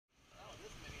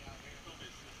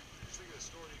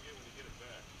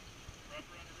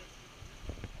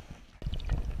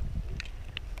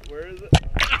Where is it?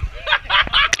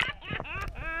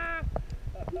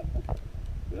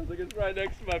 Feels like it's right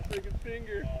next to my freaking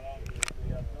finger. They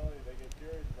get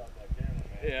curious about that camera,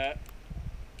 man. Yeah.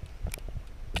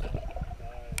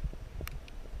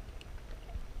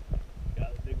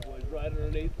 Got the big boys right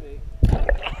underneath me. Good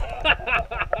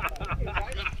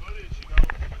footage, you know.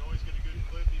 You can always get a good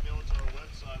clip, email it to our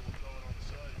website, we'll throw it on the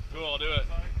site. Cool, I'll do it.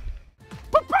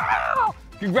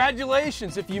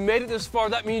 Congratulations! If you made it this far,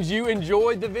 that means you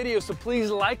enjoyed the video, so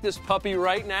please like this puppy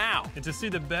right now. And to see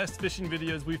the best fishing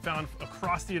videos we found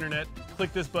across the internet,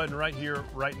 click this button right here,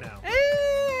 right now.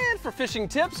 And for fishing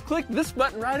tips, click this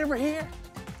button right over here.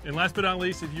 And last but not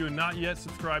least, if you have not yet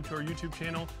subscribed to our YouTube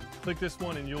channel, click this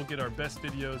one and you'll get our best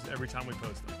videos every time we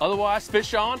post them. Otherwise,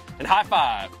 fish on and high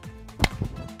five.